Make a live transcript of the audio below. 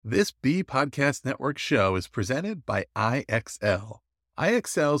This B Podcast Network show is presented by IXL.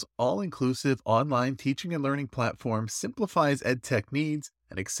 IXL's all-inclusive online teaching and learning platform simplifies edtech needs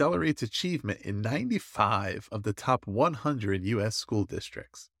and accelerates achievement in 95 of the top 100 U.S. school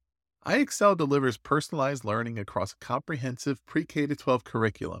districts. IXL delivers personalized learning across a comprehensive pre-K-12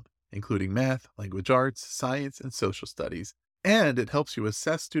 curriculum, including math, language arts, science, and social studies, and it helps you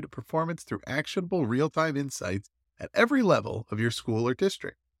assess student performance through actionable real-time insights at every level of your school or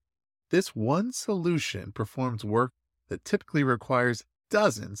district. This one solution performs work that typically requires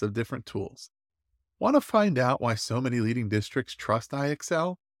dozens of different tools. Want to find out why so many leading districts trust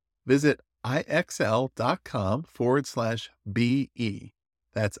IXL? Visit IXL.com/BE.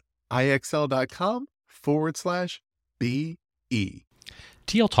 That's IXL.com/BE.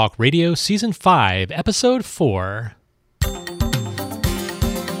 TL Talk Radio Season 5, Episode 4.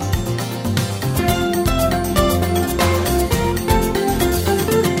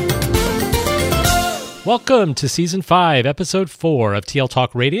 Welcome to Season 5, Episode 4 of TL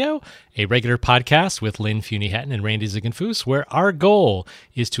Talk Radio, a regular podcast with Lynn Funy-Hatton and Randy Ziegenfuss, where our goal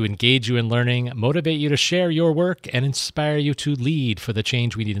is to engage you in learning, motivate you to share your work, and inspire you to lead for the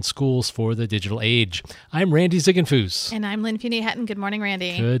change we need in schools for the digital age. I'm Randy Ziegenfuss. And I'm Lynn Funy-Hatton. Good morning,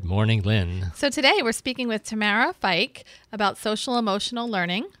 Randy. Good morning, Lynn. So today we're speaking with Tamara Fyke about social emotional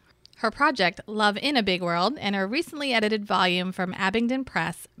learning, her project, Love in a Big World, and her recently edited volume from Abingdon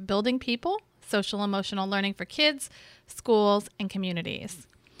Press, Building People, Social Emotional Learning for Kids, Schools, and Communities.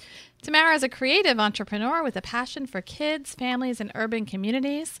 Tamara is a creative entrepreneur with a passion for kids, families, and urban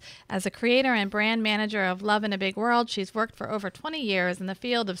communities. As a creator and brand manager of Love in a Big World, she's worked for over 20 years in the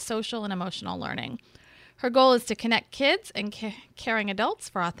field of social and emotional learning. Her goal is to connect kids and caring adults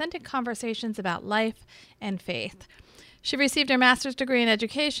for authentic conversations about life and faith. She received her master's degree in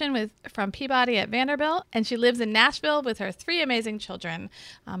education from Peabody at Vanderbilt, and she lives in Nashville with her 3 amazing children,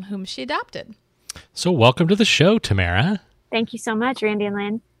 whom she adopted. So welcome to the show, Tamara. Thank you so much, Randy and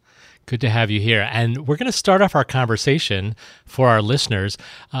Lynn. Good to have you here. And we're going to start off our conversation for our listeners.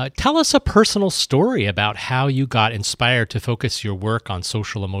 Tell us a personal story about how you got inspired to focus your work on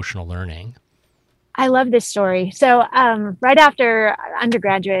social emotional learning. I love this story. So right after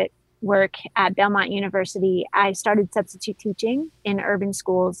undergraduate work at Belmont University, I started substitute teaching in urban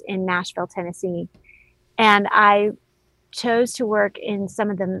schools in Nashville, Tennessee. And I chose to work in some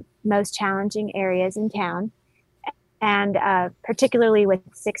of the most challenging areas in town, and particularly with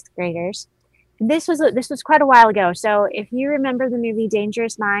 6th graders. This was quite a while ago. So if you remember the movie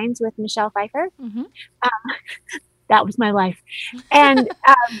Dangerous Minds with Michelle Pfeiffer, that was my life. And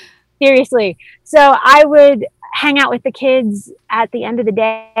seriously, so I would hang out with the kids at the end of the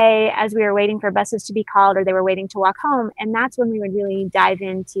day as we were waiting for buses to be called or they were waiting to walk home. And that's when we would really dive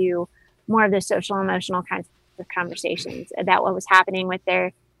into more of the social emotional kinds of conversations about what was happening with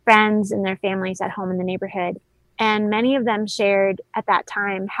their friends and their families at home in the neighborhood. And many of them shared at that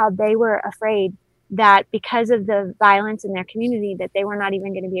time how they were afraid that because of the violence in their community, that they were not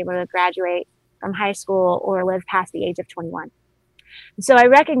even going to be able to graduate from high school or live past the age of 21. So I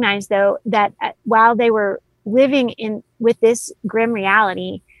recognized, though, that while they were living with this grim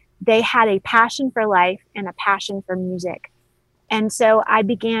reality, they had a passion for life and a passion for music. And so I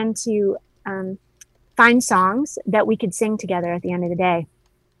began to find songs that we could sing together at the end of the day.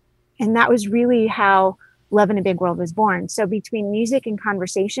 And that was really how Love in a Big World was born. So between music and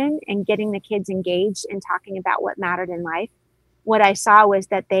conversation and getting the kids engaged and talking about what mattered in life, what I saw was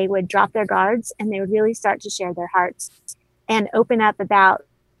that they would drop their guards and they would really start to share their hearts and open up about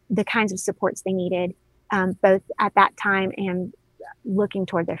the kinds of supports they needed, both at that time and looking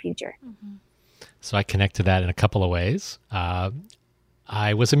toward their future. Mm-hmm. So I connect to that in a couple of ways. I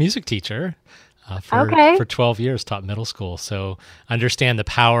was a music teacher for 12 years, taught middle school. So understand the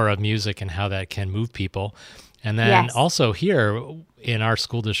power of music and how that can move people. And then also here in our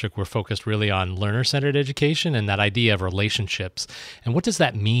school district, we're focused really on learner-centered education and that idea of relationships. And what does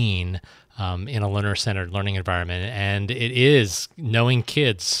that mean in a learner-centered learning environment? And it is knowing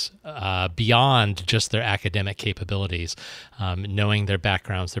kids beyond just their academic capabilities, knowing their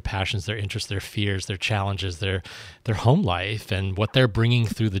backgrounds, their passions, their interests, their fears, their challenges, their home life, and what they're bringing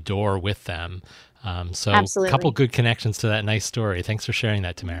through the door with them. So Absolutely. A couple good connections to that nice story. Thanks for sharing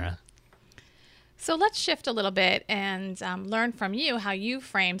that, Tamara. So let's shift a little bit and learn from you how you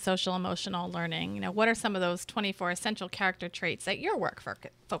frame social emotional learning. What are some of those 24 essential character traits that your work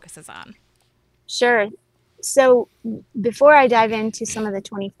focuses on? Sure. So before I dive into some of the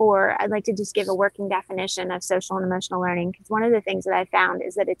 24, I'd like to just give a working definition of social and emotional learning, because one of the things that I found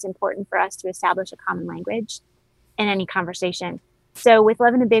is that it's important for us to establish a common language in any conversation. So with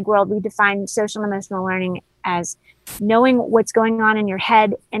Love in a Big World, we define social and emotional learning as knowing what's going on in your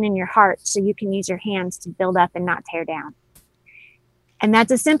head and in your heart so you can use your hands to build up and not tear down. And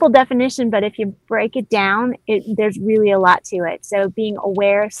that's a simple definition, but if you break it down, there's really a lot to it. So being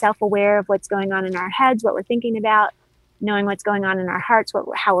aware, self-aware of what's going on in our heads, what we're thinking about, knowing what's going on in our hearts,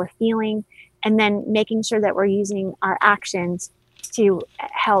 how we're feeling, and then making sure that we're using our actions to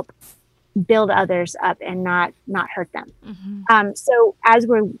help build others up and not hurt them. Mm-hmm. So as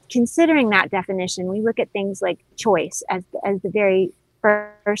we're considering that definition, we look at things like choice as the very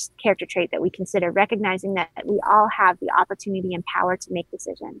first character trait that we consider, recognizing that we all have the opportunity and power to make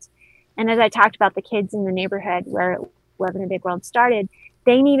decisions. And as I talked about the kids in the neighborhood where Love in a Big World started,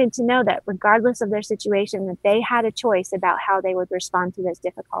 they needed to know that regardless of their situation, that they had a choice about how they would respond to those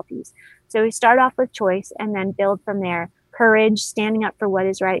difficulties. So we start off with choice and then build from there. Courage, standing up for what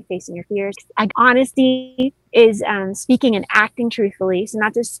is right, facing your fears. Honesty is speaking and acting truthfully. So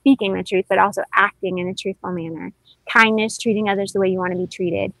not just speaking the truth, but also acting in a truthful manner. Kindness, treating others the way you want to be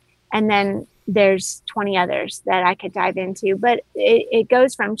treated. And then there's 20 others that I could dive into. But it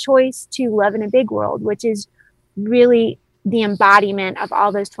goes from choice to Love in a Big World, which is really the embodiment of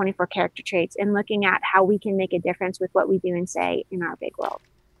all those 24 character traits and looking at how we can make a difference with what we do and say in our big world.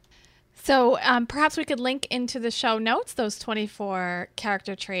 So perhaps we could link into the show notes those 24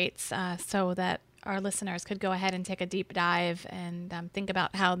 character traits so that our listeners could go ahead and take a deep dive and think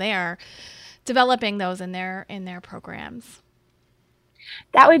about how they are developing those in their programs.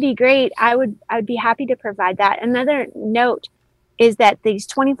 That would be great. I'd be happy to provide that. Another note is that these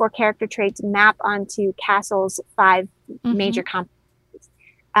 24 character traits map onto CASEL's 5 major competencies.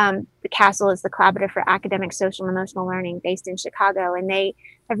 The CASEL is the Collaborative for Academic, Social, and Emotional Learning based in Chicago, and they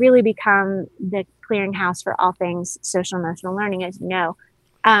have really become the clearinghouse for all things social and emotional learning, as you know.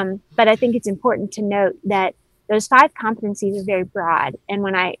 But I think it's important to note that those 5 competencies are very broad. And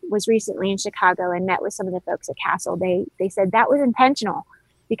when I was recently in Chicago and met with some of the folks at CASEL, they said that was intentional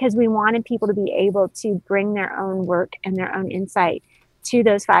because we wanted people to be able to bring their own work and their own insight to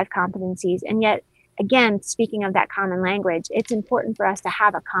those 5 competencies. And yet, again, speaking of that common language, it's important for us to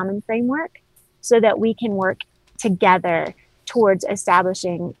have a common framework so that we can work together towards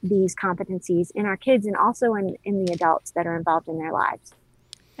establishing these competencies in our kids and also in the adults that are involved in their lives.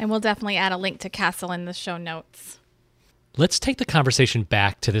 And we'll definitely add a link to CASEL in the show notes. Let's take the conversation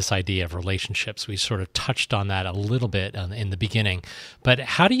back to this idea of relationships. We sort of touched on that a little bit in the beginning, but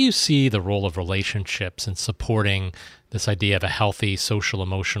how do you see the role of relationships in supporting this idea of a healthy social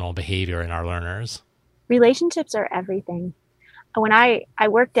emotional behavior in our learners? Relationships are everything. When I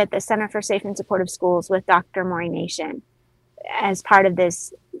worked at the Center for Safe and Supportive Schools with Dr. Maureen Nation as part of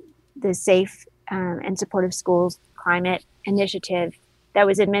the Safe and Supportive Schools Climate Initiative that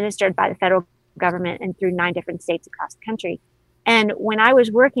was administered by the federal government and through 9 different states across the country. And when I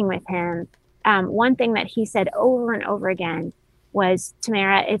was working with him, one thing that he said over and over again was,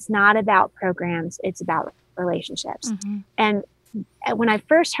 Tamara, it's not about programs, it's about relationships. Mm-hmm. And when I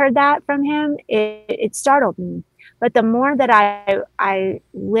first heard that from him, it startled me. But the more that I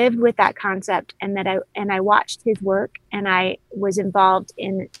lived with that concept and I watched his work and I was involved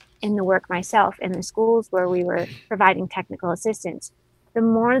in the work myself in the schools where we were providing technical assistance, the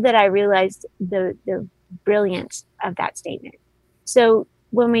more that I realized the brilliance of that statement. So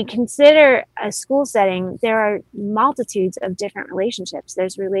when we consider a school setting, there are multitudes of different relationships.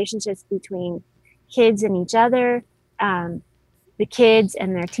 There's relationships between kids and each other, the kids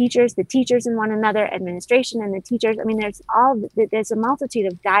and their teachers, the teachers and one another, administration and the teachers. I mean, there's a multitude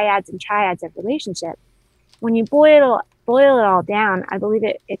of dyads and triads of relationship. When you boil it all down, I believe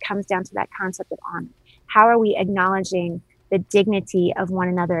it comes down to that concept of honor. How are we acknowledging the dignity of one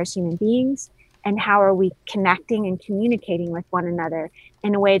another as human beings? And how are we connecting and communicating with one another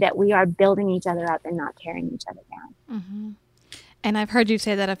in a way that we are building each other up and not tearing each other down? Mm-hmm. And I've heard you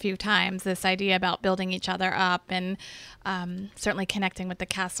say that a few times, this idea about building each other up and certainly connecting with the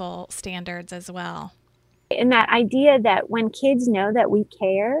CASEL standards as well. And that idea that when kids know that we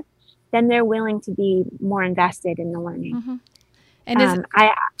care, then they're willing to be more invested in the learning. Mm-hmm. And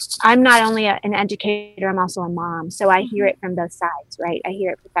I'm not only an educator, I'm also a mom. So I hear it from both sides, right? I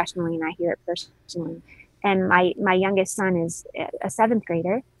hear it professionally and I hear it personally. And my youngest son is a 7th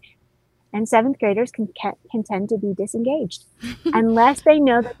grader. And 7th graders can tend to be disengaged unless they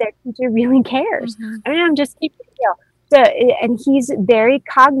know that their teacher really cares. Mm-hmm. I mean, I'm just keeping it real. So, and he's very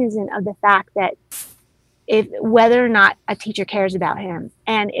cognizant of the fact that whether or not a teacher cares about him,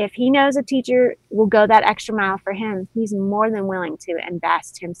 and if he knows a teacher will go that extra mile for him, he's more than willing to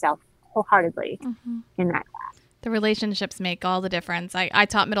invest himself wholeheartedly in that class. The relationships make all the difference. I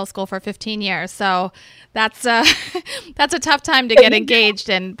taught middle school for 15 years, so that's that's a tough time to get engaged.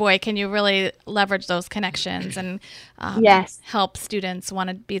 And boy, can you really leverage those connections and help students want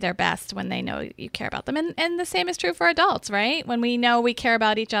to be their best when they know you care about them. And the same is true for adults, right? When we know we care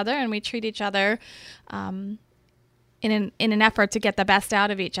about each other and we treat each other in an effort to get the best out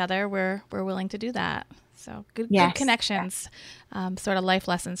of each other, we're willing to do that. So good connections, sort of life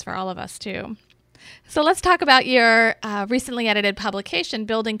lessons for all of us too. So let's talk about your recently edited publication,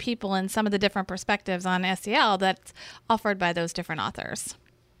 Building People, and some of the different perspectives on SEL that's offered by those different authors.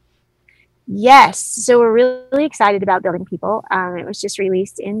 Yes. So we're really excited about Building People. It was just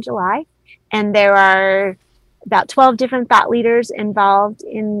released in July, and there are about 12 different thought leaders involved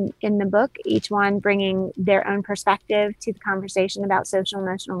in the book, each one bringing their own perspective to the conversation about social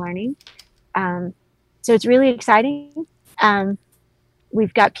emotional learning. So it's really exciting.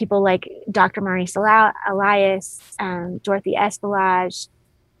 We've got people like Dr. Maurice Elias, Dorothy Espelage,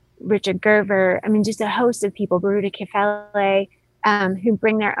 Richard Gerver. I mean, just a host of people, Baruta Kefele, who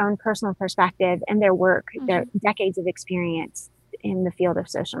bring their own personal perspective and their work, their decades of experience in the field of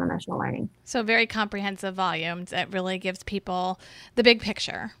social and emotional learning. So very comprehensive volumes that really gives people the big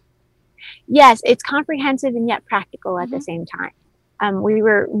picture. Yes, it's comprehensive and yet practical at the same time. We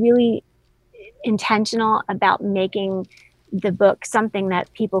were really intentional about making the book something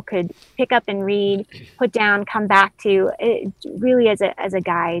that people could pick up and read, put down, come back to, it really as a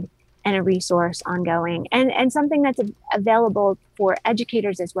guide and a resource ongoing, and something that's available for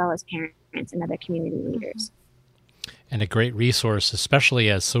educators as well as parents and other community leaders. And a great resource, especially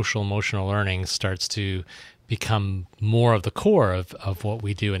as social emotional learning starts to become more of the core of what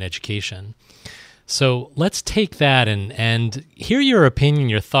we do in education. So let's take that and hear your opinion,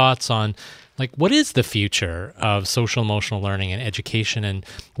 your thoughts on, like, what is the future of social emotional learning and education, and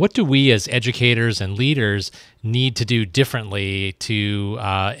what do we as educators and leaders need to do differently to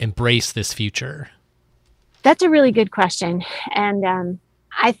embrace this future? That's a really good question. And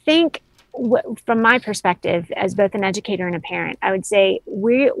I think from my perspective, as both an educator and a parent, I would say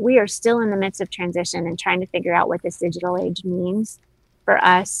we are still in the midst of transition and trying to figure out what this digital age means for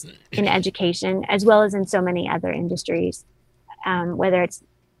us in education, as well as in so many other industries, whether it's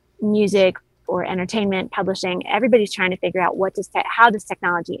music or entertainment, publishing. Everybody's trying to figure out how does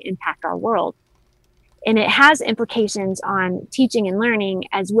technology impact our world. And it has implications on teaching and learning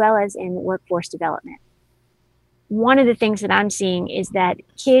as well as in workforce development. One of the things that I'm seeing is that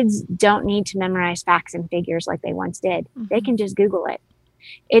kids don't need to memorize facts and figures like they once did. They can just Google it.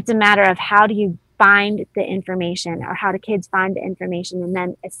 It's a matter of how do you find the information, or how do kids find the information and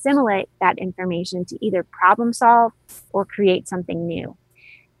then assimilate that information to either problem solve or create something new.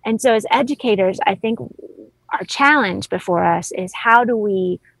 And so as educators, I think our challenge before us is how do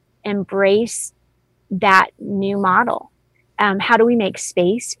we embrace that new model? How do we make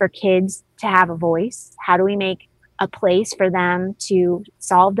space for kids to have a voice? How do we make a place for them to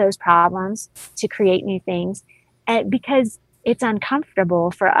solve those problems, to create new things? Because it's uncomfortable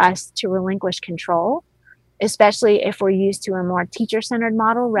for us to relinquish control, especially if we're used to a more teacher-centered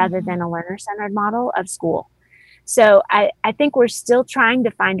model rather than a learner-centered model of school. So I think we're still trying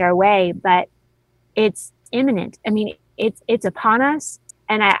to find our way, but it's imminent. I mean, it's upon us.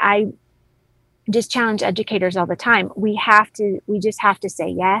 And I just challenge educators all the time. We just have to say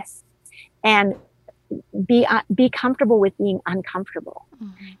yes and be comfortable with being uncomfortable,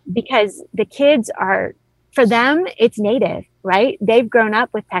 because the kids for them, it's native, right? They've grown up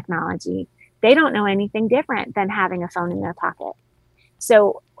with technology. They don't know anything different than having a phone in their pocket.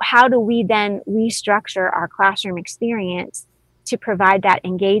 So how do we then restructure our classroom experience to provide that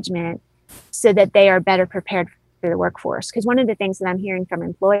engagement so that they are better prepared for the workforce? Because one of the things that I'm hearing from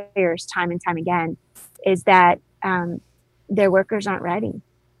employers time and time again is that their workers aren't ready.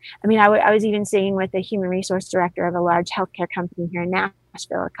 I mean, I was even sitting with the human resource director of a large healthcare company here in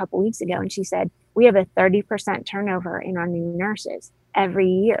Nashville a couple weeks ago, and she said, we have a 30% turnover in our new nurses every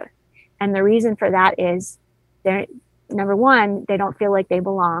year. And the reason for that is number one, they don't feel like they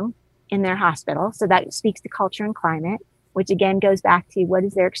belong in their hospital. So that speaks to culture and climate, which again goes back to what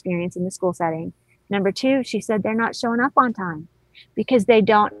is their experience in the school setting. Number two, she said they're not showing up on time because they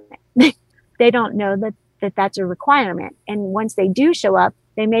don't know that that's a requirement. And once they do show up,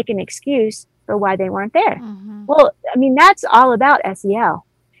 they make an excuse for why they weren't there. Well, I mean, that's all about SEL.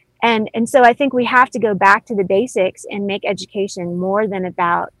 And so I think we have to go back to the basics and make education more than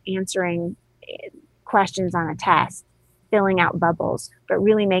about answering questions on a test, filling out bubbles, but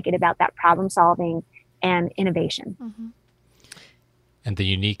really make it about that problem solving and innovation. And the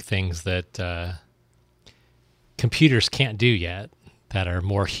unique things that computers can't do yet, that are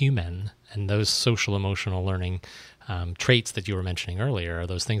more human. And those social emotional learning traits that you were mentioning earlier are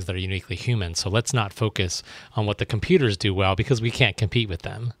those things that are uniquely human. So let's not focus on what the computers do well because we can't compete with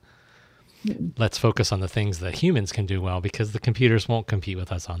them. Let's focus on the things that humans can do well because the computers won't compete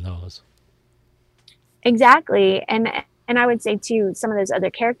with us on those. Exactly. And I would say too, some of those other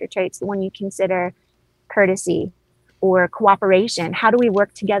character traits, when you consider courtesy or cooperation, how do we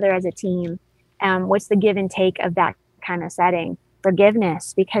work together as a team? What's the give and take of that kind of setting?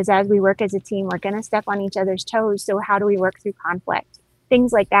 Forgiveness, because as we work as a team, we're going to step on each other's toes. So how do we work through conflict?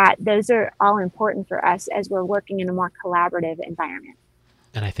 Things like that. Those are all important for us as we're working in a more collaborative environment.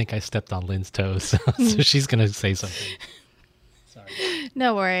 And I think I stepped on Lynn's toes, so she's going to say something. Sorry.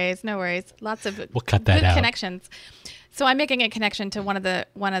 No worries. Lots of we'll cut that good out. Connections. So I'm making a connection to one of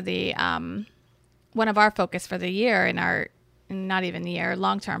our focus for the year in our, not even the year,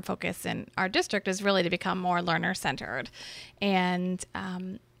 long-term focus in our district is really to become more learner-centered, and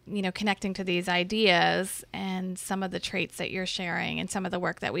connecting to these ideas and some of the traits that you're sharing and some of the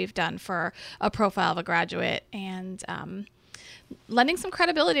work that we've done for a profile of a graduate, and lending some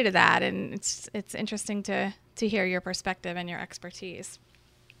credibility to that. And it's interesting to hear your perspective and your expertise.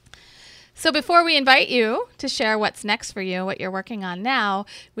 So before we invite you to share what's next for you, what you're working on now,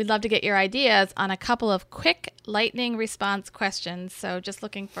 we'd love to get your ideas on a couple of quick lightning response questions. So just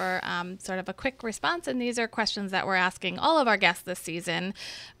looking for sort of a quick response. And these are questions that we're asking all of our guests this season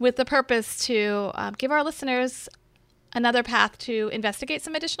with the purpose to give our listeners another path to investigate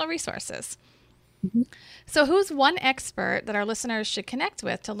some additional resources. Mm-hmm. So who's one expert that our listeners should connect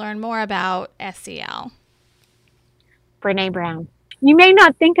with to learn more about SEL? Brene Brown. You may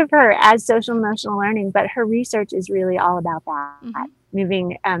not think of her as social emotional learning, but her research is really all about that,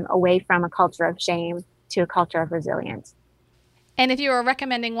 moving away from a culture of shame to a culture of resilience. And if you were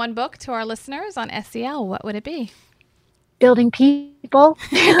recommending one book to our listeners on SEL, what would it be? Building People.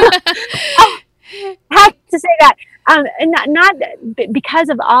 I have to say that. And not because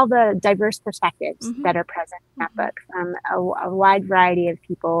of all the diverse perspectives that are present in that book from a wide variety of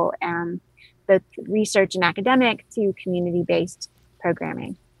people, both research and academic to community-based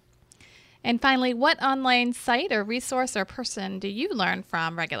programming. And finally, what online site or resource or person do you learn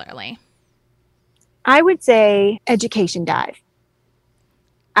from regularly? I would say Education Dive.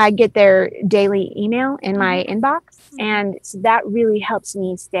 I get their daily email in my inbox, and so that really helps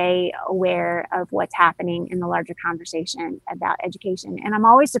me stay aware of what's happening in the larger conversation about education. And I'm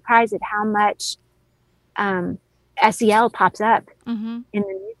always surprised at how much SEL pops up in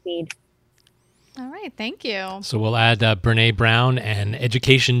the newsfeed. All right. Thank you. So we'll add Brene Brown and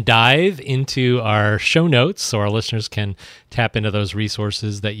Education Dive into our show notes so our listeners can tap into those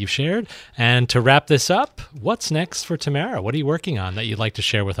resources that you've shared. And to wrap this up, what's next for Tamara? What are you working on that you'd like to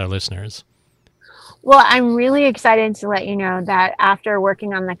share with our listeners? Well, I'm really excited to let you know that after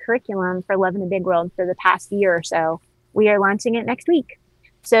working on the curriculum for Love in a Big World for the past year or so, we are launching it next week.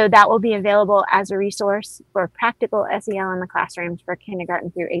 So that will be available as a resource for practical SEL in the classrooms for kindergarten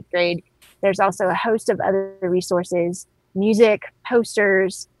through 8th grade. There's also a host of other resources, music,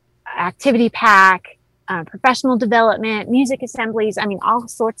 posters, activity pack, professional development, music assemblies. I mean, all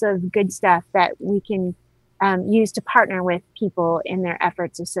sorts of good stuff that we can use to partner with people in their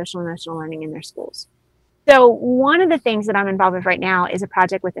efforts of social emotional learning in their schools. So one of the things that I'm involved with right now is a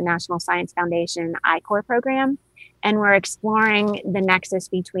project with the National Science Foundation I-Corps program. And we're exploring the nexus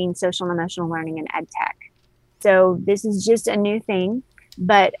between social and emotional learning and ed tech. So this is just a new thing,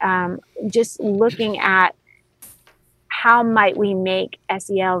 but just looking at how might we make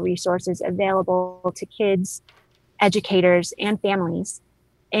SEL resources available to kids, educators, and families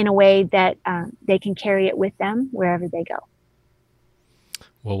in a way that they can carry it with them wherever they go.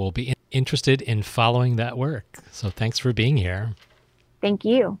 Well, we'll be interested in following that work. So thanks for being here. Thank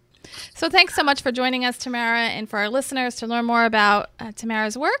you. So thanks so much for joining us, Tamara. And for our listeners, to learn more about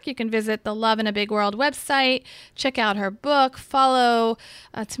Tamara's work, you can visit the Love in a Big World website, check out her book, follow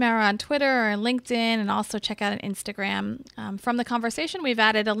Tamara on Twitter or LinkedIn, and also check out an Instagram. From the conversation, we've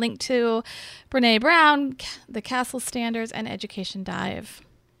added a link to Brene Brown, the Castle Standards, and Education Dive.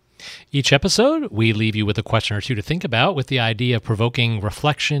 Each episode, we leave you with a question or two to think about with the idea of provoking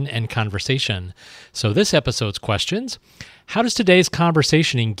reflection and conversation. So this episode's questions: how does today's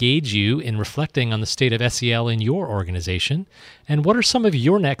conversation engage you in reflecting on the state of SEL in your organization? And what are some of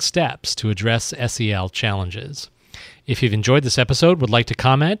your next steps to address SEL challenges? If you've enjoyed this episode, would like to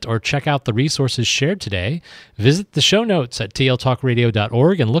comment, or check out the resources shared today, visit the show notes at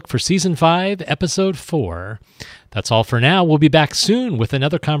tltalkradio.org and look for Season 5, Episode 4. That's all for now. We'll be back soon with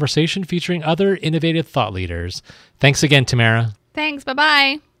another conversation featuring other innovative thought leaders. Thanks again, Tamara. Thanks.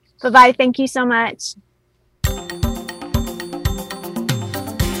 Bye-bye. Bye-bye. Thank you so much.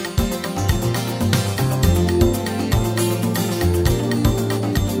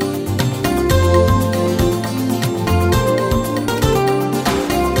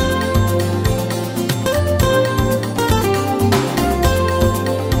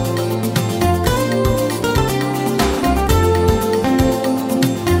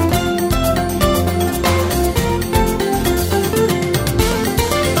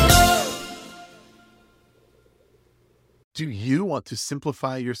 Do you want to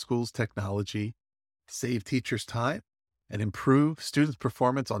simplify your school's technology, save teachers time, and improve students'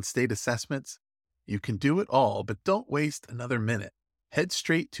 performance on state assessments? You can do it all, but don't waste another minute. Head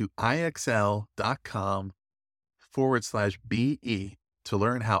straight to ixl.com/BE to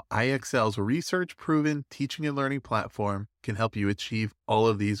learn how IXL's research-proven teaching and learning platform can help you achieve all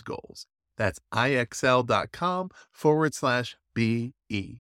of these goals. That's IXL.com/BE.